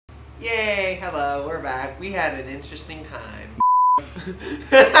Yay, hello, we're back. We had an interesting time.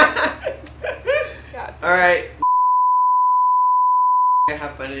 God. Alright.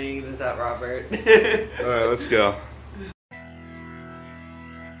 Have fun editing this out, Robert. Alright, let's go.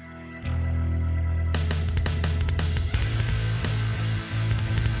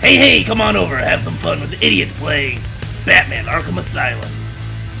 Hey, come on over, have some fun with the idiots playing Batman Arkham Asylum.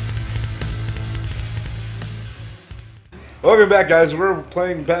 Welcome back, guys. We're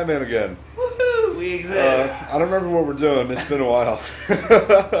playing Batman again. Woohoo, we exist. I don't remember what we're doing. It's been a while.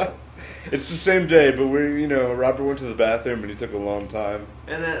 It's the same day, but Robert went to the bathroom and he took a long time.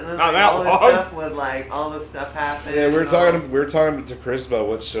 And then Not that all this long. stuff would all this stuff happen. Yeah, we were talking to Chris about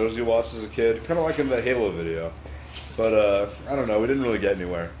what shows he watched as a kid, kind of like in that Halo video. But I don't know, we didn't really get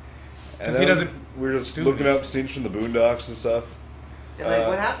anywhere. And He doesn't. we were just looking up scenes from the Boondocks and stuff. And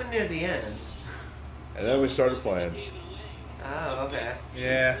what happened near the end? And then we started playing. Oh, okay.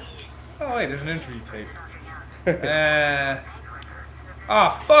 Yeah. Oh wait, there's an interview tape. Oh,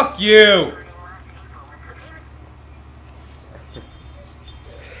 fuck you!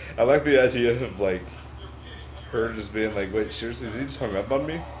 I like the idea of her just being like, "Wait, seriously? Did he just hung up on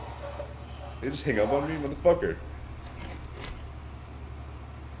me? Did he just hang up on me, motherfucker?"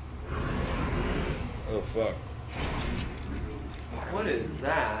 Oh fuck! What is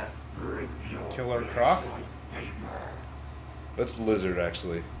that? Killer Croc? That's Lizard,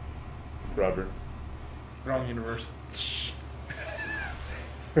 actually. Robert. Wrong universe.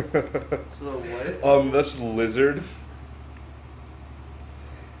 So what? That's Lizard.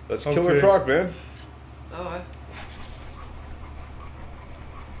 That's Okay. Killer Croc, man. Oh,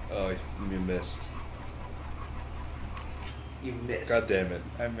 Oh, you missed. you missed. God damn it.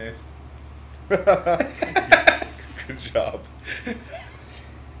 I missed. Good job.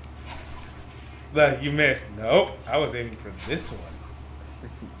 You missed. Nope. I was aiming for this one.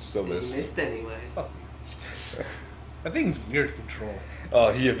 Still You missed. missed anyways. Oh. That thing's weird to control.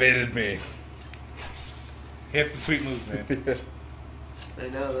 Oh, he evaded me. He had some sweet moves, man. I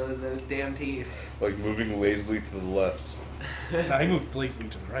know, those damn teeth. Like moving lazily to the left. Nah, he moved lazily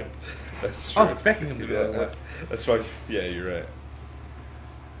to the right. That's I true. was expecting him to go to the left. That's why. Yeah, you're right.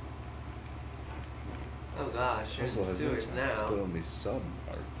 Oh gosh, you're in the sewers now. But only some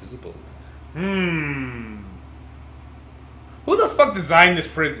are visible. Who the fuck designed this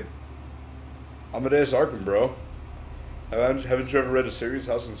prison? Amadeus Arkham, bro. Haven't you ever read a series,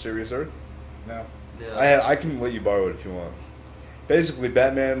 House on Serious Earth? No. No. I can let you borrow it if you want. Basically,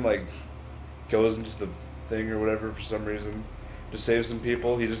 Batman goes into the thing or whatever for some reason to save some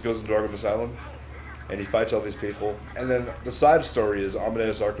people. He just goes into Arkham Asylum and he fights all these people. And then the side story is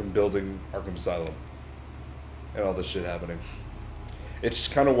Amadeus Arkham building Arkham Asylum and all this shit happening. It's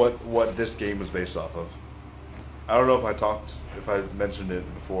kind of what this game was based off of. I don't know if I mentioned it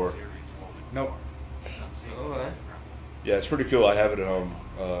before. Nope. Oh, what? Yeah, it's pretty cool. I have it at home.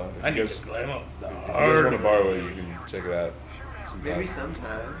 I If need you to guys, climb up the if you guys want to borrow it, you can check it out. Maybe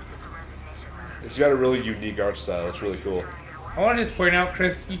sometime. It's got a really unique art style. It's really cool. I want to just point out,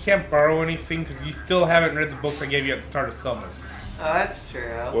 Chris, you can't borrow anything because you still haven't read the books I gave you at the start of summer. Oh, that's true.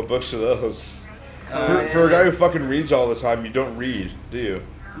 What books are those? Oh, For a guy who fucking reads all the time, you don't read, do you?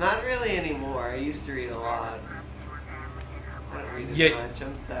 Not really anymore. I used to read a lot. I don't read as Yeah. much.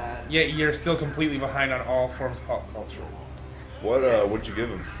 I'm sad. Yet you're still completely behind on all forms of pop culture. What'd you give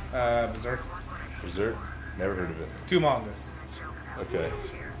him? Berserk. Berserk? Never heard of it. It's 2 mangas. Okay.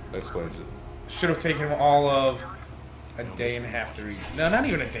 That explains it. Should have taken him all of a day and a half to read. No, not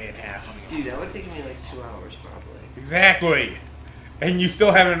even a day and a half. Dude, that would take me like 2 hours probably. Exactly. And you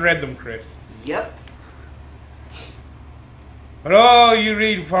still haven't read them, Chris. Yep. But oh, you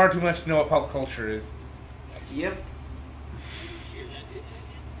read far too much to know what pop culture is. Yep.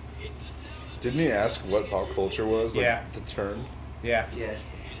 Didn't he ask what pop culture was? Yeah. The term? Yeah.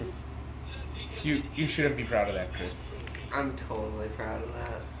 Yes. You shouldn't be proud of that, Chris. I'm totally proud of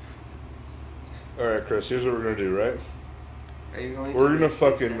that. Alright, Chris, here's what we're gonna do, right? Are you going to? We're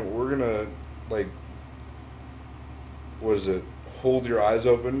gonna, what is it? Hold your eyes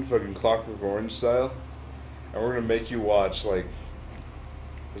open, fucking Clockwork Orange style. And we're gonna make you watch,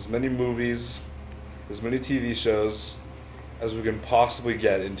 as many movies, as many TV shows as we can possibly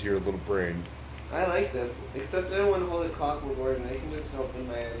get into your little brain. I like this. Except I don't want to hold a Clockwork Orange. I can just open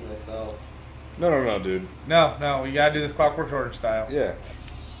my eyes myself. No, dude. No, we gotta do this Clockwork Orange style. Yeah.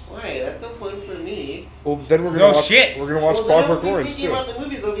 Why? That's so fun for me. Well, then we're gonna No watch. shit. We're gonna watch Well, then I Clockwork won't be Orange thinking too. about the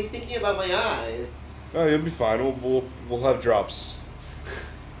movies. I'll be thinking about my eyes. No, you'll be fine. We'll have drops.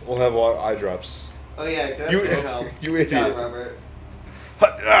 We'll have eye drops. Oh yeah, 'cause that's You- gonna help. you Good job, idiot.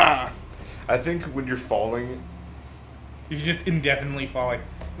 Robert. I think when you're falling, You can just indefinitely fall like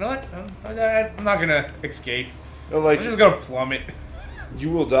know what? I'm not gonna escape. Like, I'm just gonna plummet. you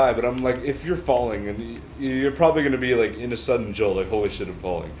will die, but I'm like, if you're falling, and you're probably gonna be like in a sudden jolt, like holy shit, I'm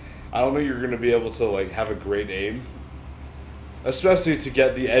falling. I don't think you're gonna be able to like have a great aim, especially to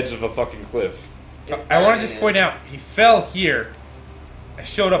get the edge of a fucking cliff. I want to just point out, he fell here. I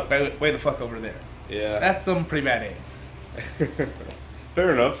showed up way the fuck over there. Yeah. That's some pretty bad aim.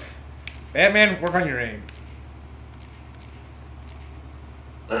 Fair enough. Batman, work on your aim.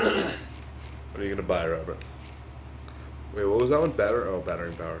 What are you gonna buy, Robert? Wait, what was that one?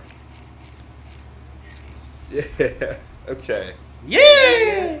 Battering power. Yeah. Okay.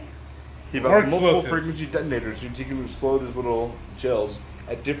 Yeah! He More bought multiple explosives. frequency detonators, which he can explode his little gels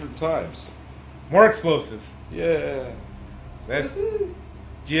at different times. More explosives. Yeah. That's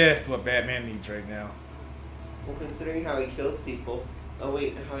just what Batman needs right now. Well, considering how he kills people. Oh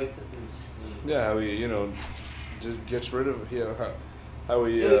wait, how he puts them to sleep. Yeah, how he, gets rid of, how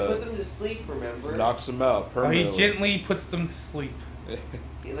he, No, he puts them to sleep, remember? knocks them out Oh, permanently. he gently puts them to sleep.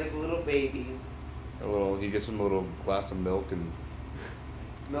 He like little babies. He gets him a little glass of milk and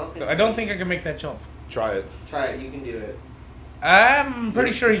Milk So and I don't honey. think I can make that jump. try it. Try it, you can do it. I'm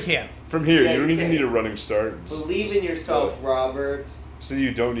pretty sure he can. From here, Yeah, you don't you even can. need a running start. Just Believe in yourself, Robert. So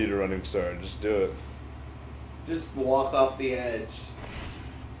you don't need a running start. Just do it. Just walk off the edge.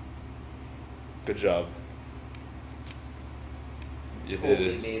 Good job. You did Totally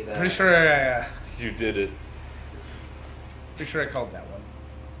it. made that. Pretty sure You did it. I called that one.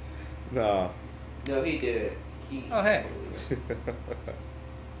 Nah. No, he did it. He Oh, hey. totally did.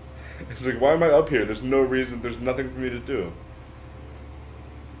 It's like, why am I up here? There's no reason. There's nothing for me to do.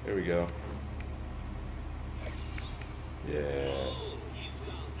 There we go. Yeah.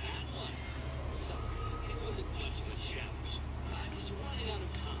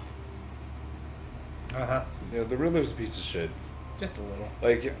 Uh-huh. Yeah, the Riddler's a piece of shit. Just a little.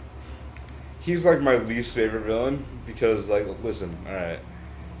 Like, he's like my least favorite villain because, like, listen, alright.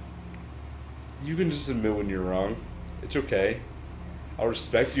 You can just admit when you're wrong. It's okay. I'll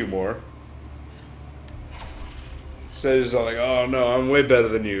respect you more. Says like, oh no, I'm way better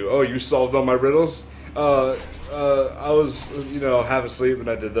than you. Oh, you solved all my riddles? I was, half asleep and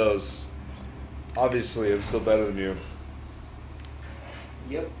I did those. Obviously, I'm still better than you.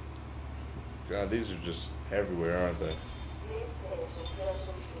 Yep. God, these are just everywhere, aren't they?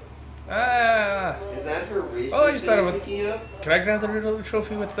 Ah. Is that her research Oh, I just thought that it you're was- picking up? Can I grab the Riddler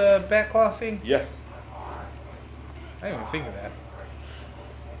trophy with the bat claw thing? Yeah. I didn't even think of that.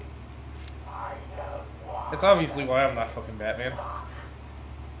 That's obviously why I'm not fucking Batman.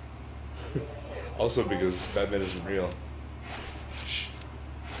 Also because Batman isn't real. Shh.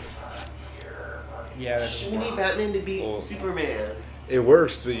 Yeah, that's We need Batman to beat Oh. Superman. It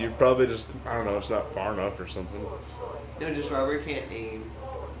works, but you probably just, I don't know, it's not far enough or something. No, just Robert can't aim.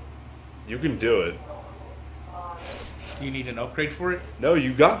 You can do it. Do you need an upgrade for it? No,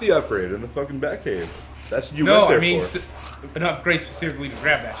 you got the upgrade in the fucking Batcave. That's what you No, went there I mean for. an upgrade specifically to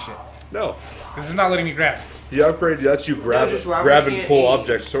grab that shit. No. Because it's not letting me grab it. The upgrade lets you grab, just Robert grab and can't pull aim.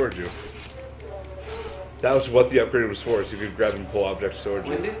 objects towards you. That was what the upgrade was for, so you could grab and pull objects towards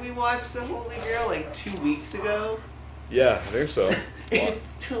When you. did we watch The Holy Grail? Like 2 weeks ago? Yeah, I think so. It's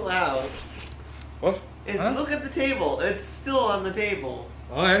still out. What? Huh? Look at the table. It's still on the table.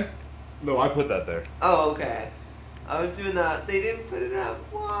 What? No, I put that there. Oh, okay. I was doing that. They didn't put it up.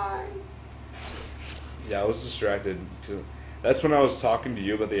 Why? Yeah, I was distracted. That's when I was talking to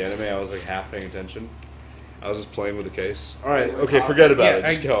you about the anime. I was like half paying attention. I was just playing with the case. All right, okay, forget about it.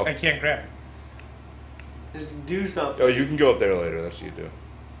 Just go. I can't grab it. Just do something. Oh, you can go up there later. That's what you do.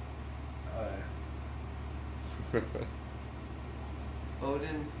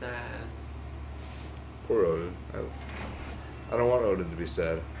 Odin's sad. Poor Odin. I don't want Odin to be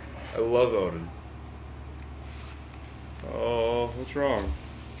sad. I love Odin. Oh, what's wrong?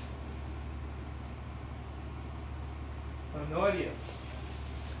 I have no idea.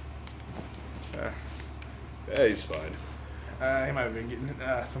 Yeah, he's fine. He might have been getting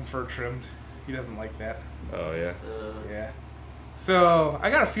some fur trimmed. He doesn't like that. Oh, yeah. Yeah. So, I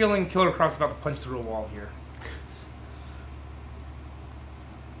got a feeling Killer Croc's about to punch through a wall here.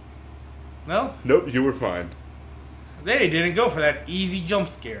 No? Nope, you were fine. They didn't go for that easy jump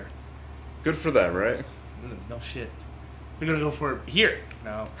scare. Good for them, right? No shit. They're gonna go for it here.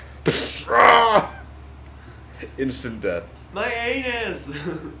 No. Instant death. My anus!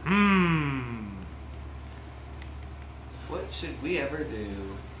 What should we ever do?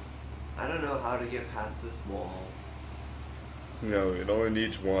 I don't know how to get past this wall. No, it only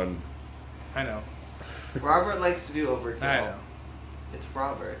needs one. I know. Robert likes to do overkill. I know. It's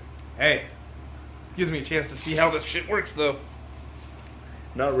Robert. Hey. This gives me a chance to see how this shit works, though.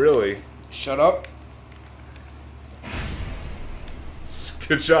 Not really. Shut up.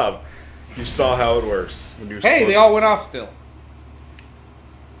 Good job. You saw how it works when you. Hey, they all went off still.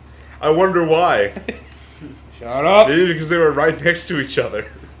 I wonder why. Shut up. Maybe because they were right next to each other.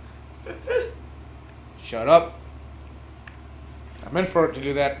 Shut up. I meant for it to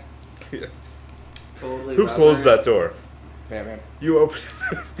do that. Totally. Who closed that door? Batman. You opened.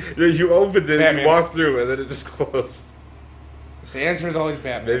 You opened it. Batman. You walked through, and then it just closed. The answer is always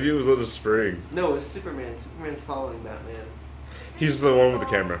Batman. Maybe it was on a spring. No, it's Superman. Superman's following Batman. He's the one with the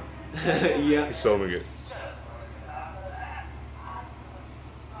camera. Yeah. He's filming it.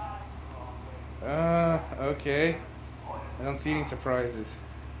 Okay. I don't see any surprises.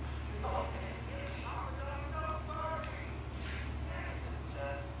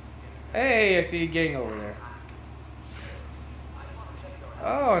 Hey, I see a gang over there.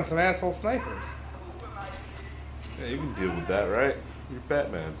 Oh, and some asshole snipers. Yeah, you can deal with that, right? You're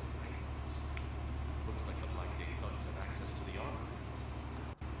Batman. Looks like the Black Gate thugs have access to the armor.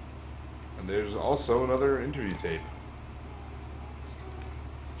 And there's also another interview tape.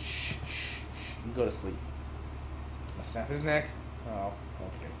 Shh, shh, shh. You go to sleep. I'll snap his neck. Oh,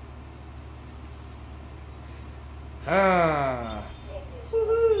 okay. Ah.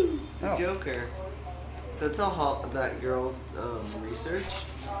 Woohoo! The Oh. Joker. So it's all that girl's research.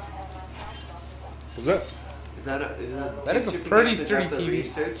 Was that? That is a picture pretty pickup? Is sturdy that the TV.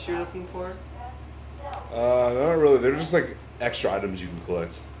 research you're looking for? Not really. They're just like extra items you can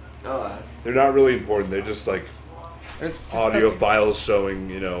collect. Oh, They're not really important. They're just like It's just audio not- files showing,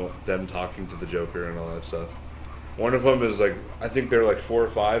 them talking to the Joker and all that stuff. One of them is like, I think they're like 4 or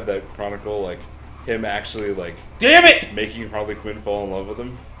 5 that chronicle like him actually like Damn it! making Harley Quinn fall in love with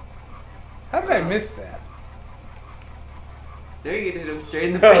him. How did I miss that? there you hit him straight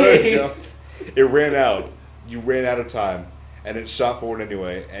in the There you go. face. It ran out. You ran out of time, and it shot forward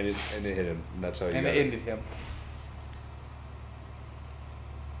anyway, and it hit him, and that's how you And got it it. ended him.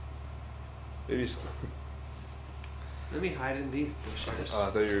 Maybe. Let me hide in these bushes. Oh,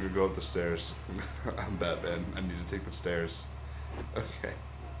 I thought you were gonna go up the stairs. I'm Batman. I need to take the stairs. Okay.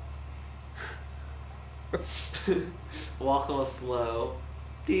 Walk all slow.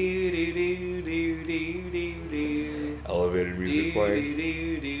 Do do do do do do do. Elevator music playing. Do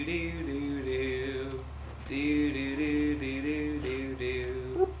do do do do do. Do do do do do do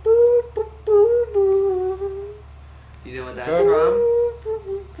do. Do you know what that's from?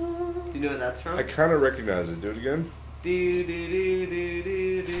 Do you know what that's from? I kind of recognize it. Do it again. Do do do do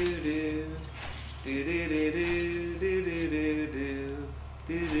do do do. Do do do do do do do do.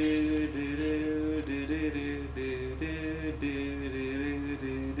 Do do do do do do do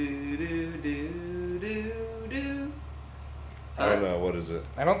do do do do do do. I don't know. What is it?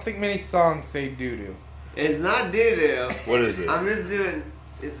 I don't think many songs say doo doo. It's not doo doo. What is it? I'm just doing.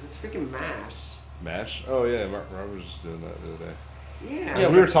 It's freaking mash. MASH? Oh yeah, Robert was just doing that the other day. Yeah.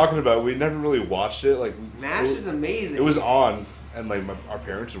 As we were talking about, we never really watched it. Like Mash is amazing. It was on, and like our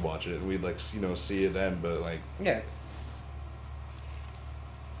parents would watch it, and we'd like see it then. But like, Yeah, it's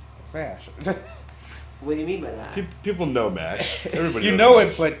Smash. What do you mean by that? people know MASH. Everybody You knows know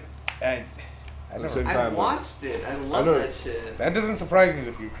MASH. it, but I At the don't same know. I time, watched it. I love know. that shit. That doesn't surprise me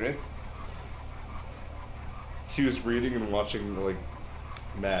with you, Chris. he was reading and watching like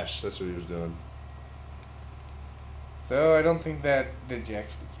MASH. That's what he was doing. So I don't think that did you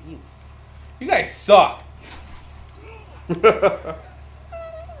actually. You guys suck.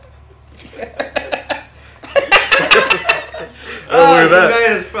 Oh, look at that.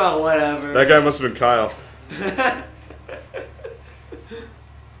 Might as well, whatever. That guy must have been Kyle.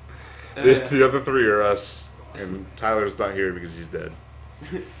 The other 3 are us, and Tyler's not here because he's dead.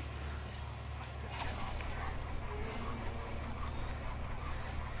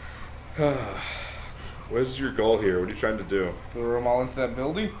 What's your goal here? What are you trying to do? Lure them all into that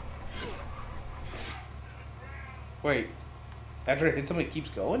building? Wait. After it hits somebody, it keeps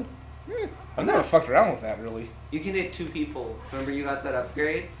going? I've never fucked around with that, really. You can hit 2 people. Remember you got that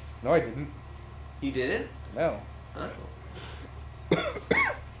upgrade? No, I didn't. You didn't? No. Oh.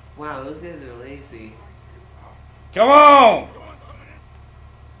 Wow, those guys are lazy. Come on!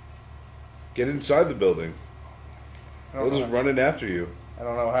 Get inside the building. I They'll don't, just know. run in after you. I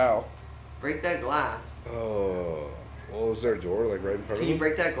don't know how. Break that glass. Oh. Well, is there a door like right in front Can of you them?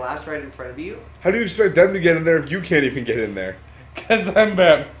 break that glass right in front of you? How do you expect them to get in there if you can't even get in there? Because I'm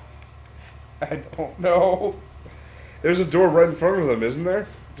Batman. I don't know. There's a door right in front of them, isn't there?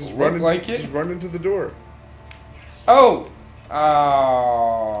 Just Look run into, like it? Just run into the door. Oh!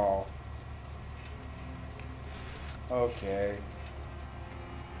 Oh. Okay.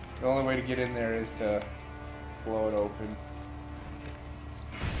 The only way to get in there is to blow it open.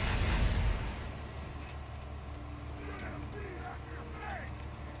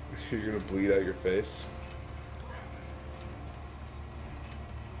 You're gonna bleed out your face.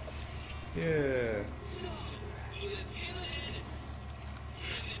 Yeah.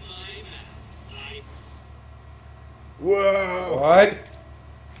 Whoa! What?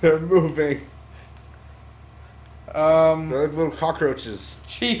 They're moving. They're Um. like little cockroaches.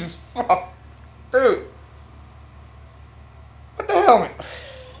 Jesus fuck, dude. What the hell, man?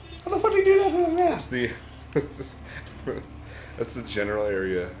 How the fuck do you do that to a man? That's the that's the general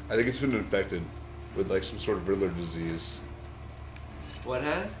area. I think it's been infected with like some sort of Riddler disease. What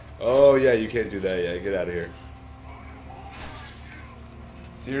has? Oh yeah, you can't do that. Yeah, get out of here.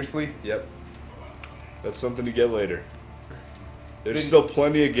 Seriously? Yep. That's something to get later. There's Then- still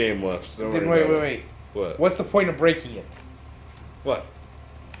plenty of game left. Don't Then worry wait, about wait, it. wait. What? What's the point of breaking it? What?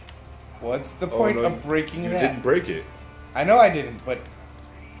 What's the Oh, point no, of breaking You that? didn't break it. I know I didn't, but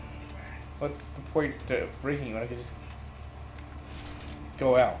what's the point of breaking it when I could just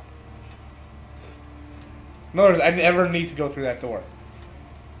go out? In other words, I never need to go through that door.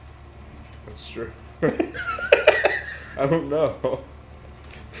 That's true. I don't know.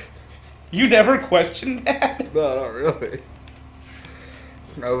 You never questioned that? No, not really.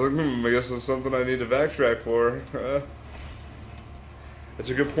 I was like, I guess that's something I need to backtrack for. That's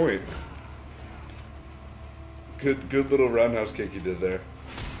a good point. Good little roundhouse kick you did there.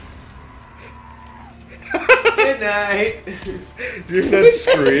 Good night. You hear that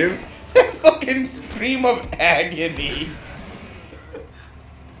scream? Fucking scream of agony.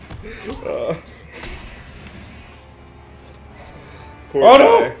 Poor Oh,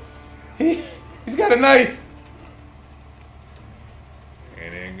 guy. no! He's got a knife.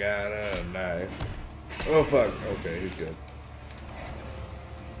 And he got a knife. Oh fuck. Okay, he's good.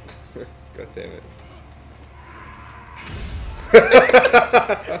 God damn it.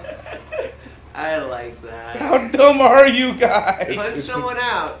 I like that. How dumb are you guys? Punch it's someone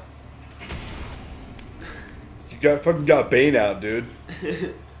out. You fucking got Bane out, dude.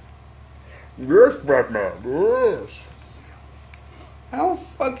 Yes, Batman. Yes. How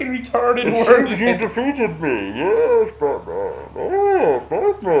fucking retarded were You they? defeated me. Yes, Batman. Oh,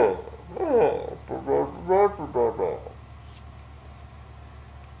 Batman. Oh,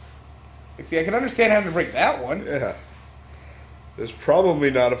 See, I can understand having to break that one. yeah. There's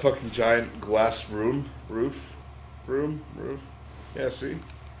probably not a fucking giant glass roof. Yeah, see?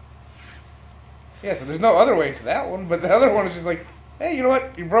 Yeah, so there's no other way to that one, but the other one is just like, hey, you know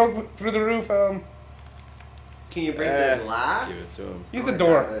what? You broke through the roof. Can you break the glass? Give it to him. Use Oh, the I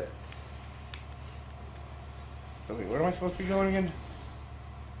door. got it. So wait, where am I supposed to be going again?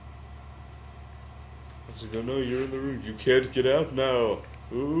 I was like, oh no, you're in the room. You can't get out now.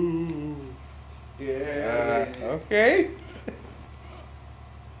 Ooh. Yeah. Okay.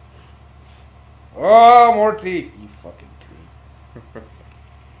 Oh, more teeth. You fucking teeth.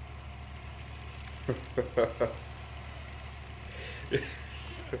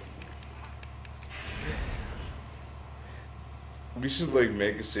 We should like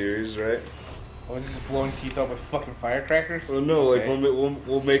make a series, right? I was just blowing teeth up with fucking firecrackers. Well, no, like Okay.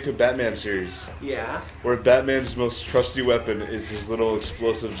 we'll make a Batman series Yeah. where Batman's most trusty weapon is his little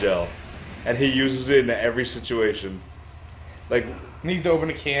explosive gel, and he uses it in every situation. Like, Needs to open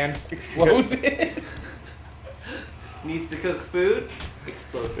a can, explodes it. Needs to cook food. just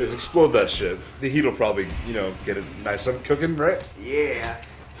Explosive. explode that shit. The heat will probably, get it nice up cooking, right? Yeah.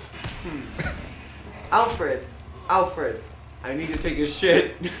 Alfred. I need to take a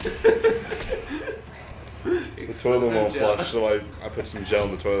shit. The toilet won't flush, so I put some gel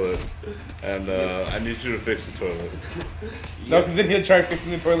in the toilet, and I need you to fix the toilet. No, because then he'll try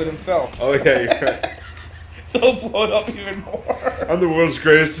fixing the toilet himself. Oh yeah, you're right. So he'll blow it up even more. I'm the world's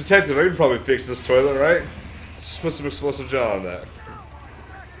greatest detective. I can probably fix this toilet, right? Just put some explosive gel on that.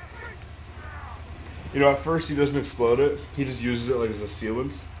 At first he doesn't explode it. He just uses it like as a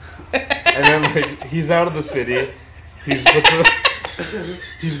sealant. And then like he's out of the city. He's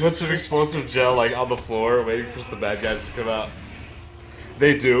put some explosive gel like on the floor, waiting for the bad guys to come out.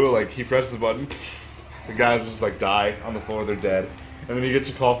 They do. Like he presses the button. The guys just like die on the floor. They're dead. And then he gets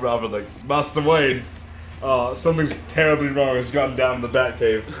a call from Alfred like, Master Wayne, something's terribly wrong. It's gotten down in the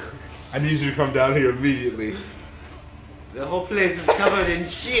Batcave. I need you to come down here immediately. The whole place is covered in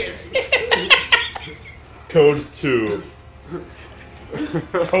shit. Code 2.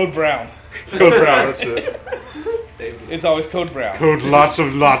 Code brown. Code brown, that's it. It's always code brown. Code lots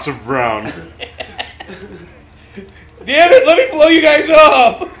of brown. Damn it, let me blow you guys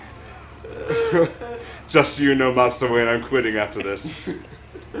up! Just so you know, Master Wayne, I'm quitting after this.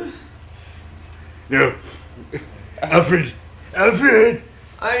 No. Alfred! Alfred!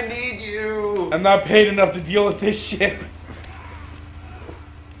 I need you. I'm not paid enough to deal with this shit.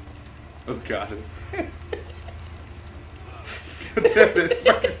 Oh god. Damn it,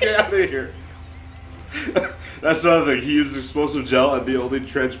 fucking get out of here. That's another thing. He uses explosive gel, and the only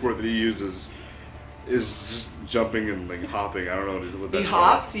transport that he uses is just jumping and like hopping. I don't know what that's He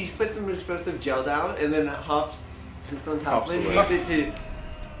hops, he puts some explosive gel down, and then hops, sits on top of Hops him, away. uses it to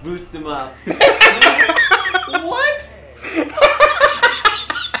boost him up. What?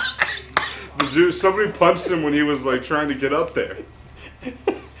 The dude, somebody punched him when he was like trying to get up there.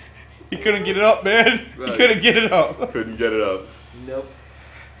 He couldn't get it up, man. He Right. couldn't get it up. Couldn't get it up. Nope.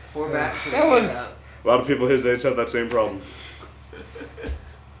 Poor Bat. couldn't That get was- out. A lot of people his age have that same problem.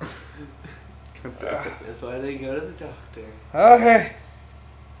 That's why they go to the doctor. Okay.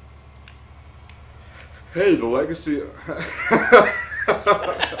 Hey, the legacy.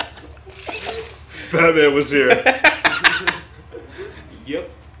 Batman was here. Yep.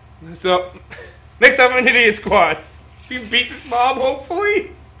 So, next time on Idiot Squad, we beat this mob,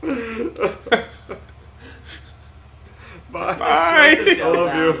 hopefully. Bye. Bye. Explosive I gel love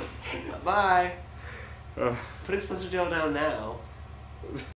down. you. Bye. Uh. Put explosive gel down now.